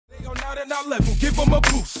in our level, give them a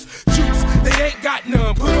boost. Juice, they ain't got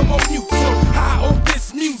none, put them on mute. So high on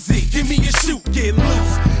this music, give me a shoot, get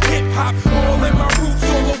loose. Hip hop, all in my roots,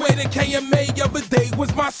 all the way to KMA. Other day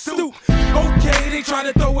was my stoop. Okay, they try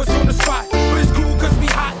to throw us on the spot, but it's cool cause we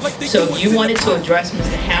hot like they. So if you wanted to address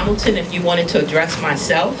Mr. Hamilton, if you wanted to address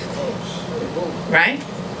myself, right?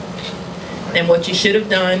 Then what you should have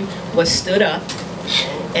done was stood up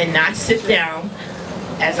and not sit down,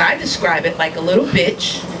 as I describe it, like a little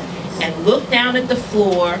bitch, and look down at the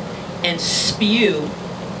floor and spew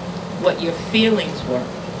what your feelings were.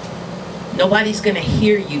 Nobody's gonna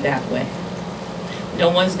hear you that way. No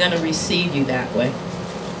one's gonna receive you that way,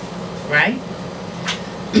 right?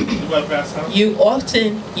 You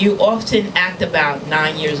often act about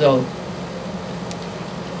 9 years old.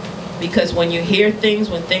 Because when you hear things,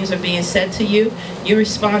 when things are being said to you, you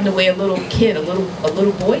respond the way a little kid, a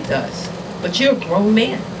little boy does. But you're a grown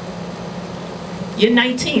man. You're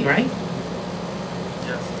 19, right?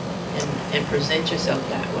 Yes. And present yourself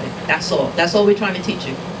that way. That's all. That's all we're trying to teach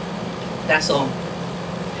you. That's all.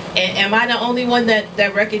 And am I the only one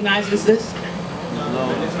that recognizes this?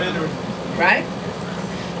 No. Right?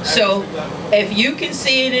 So if you can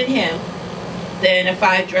see it in him, then if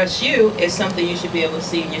I address you, it's something you should be able to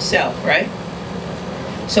see in yourself, right?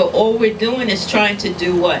 So all we're doing is trying to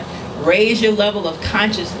do what? Raise your level of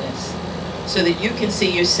consciousness so that you can see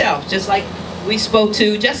yourself. Just like we spoke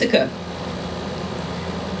to Jessica.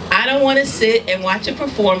 I don't want to sit and watch a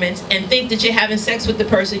performance and think that you're having sex with the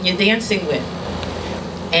person you're dancing with.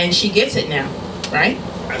 And she gets it now, right?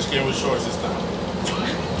 I just came with shorts this time.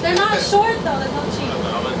 They're not short though, they're not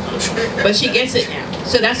cheap. But she gets it now.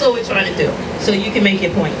 So that's what we're trying to do. So you can make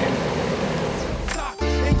your point now.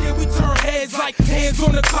 And yeah, we turn heads like hands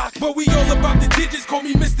on the clock. But we all about the digits, call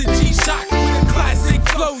me Mr. G-Shock. With a classic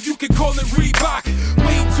flow, you can call it Reebok.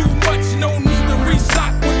 Way too much, no need to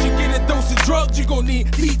restock. Once you get a dose of drugs, you gon' need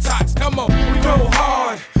detox. Come on, we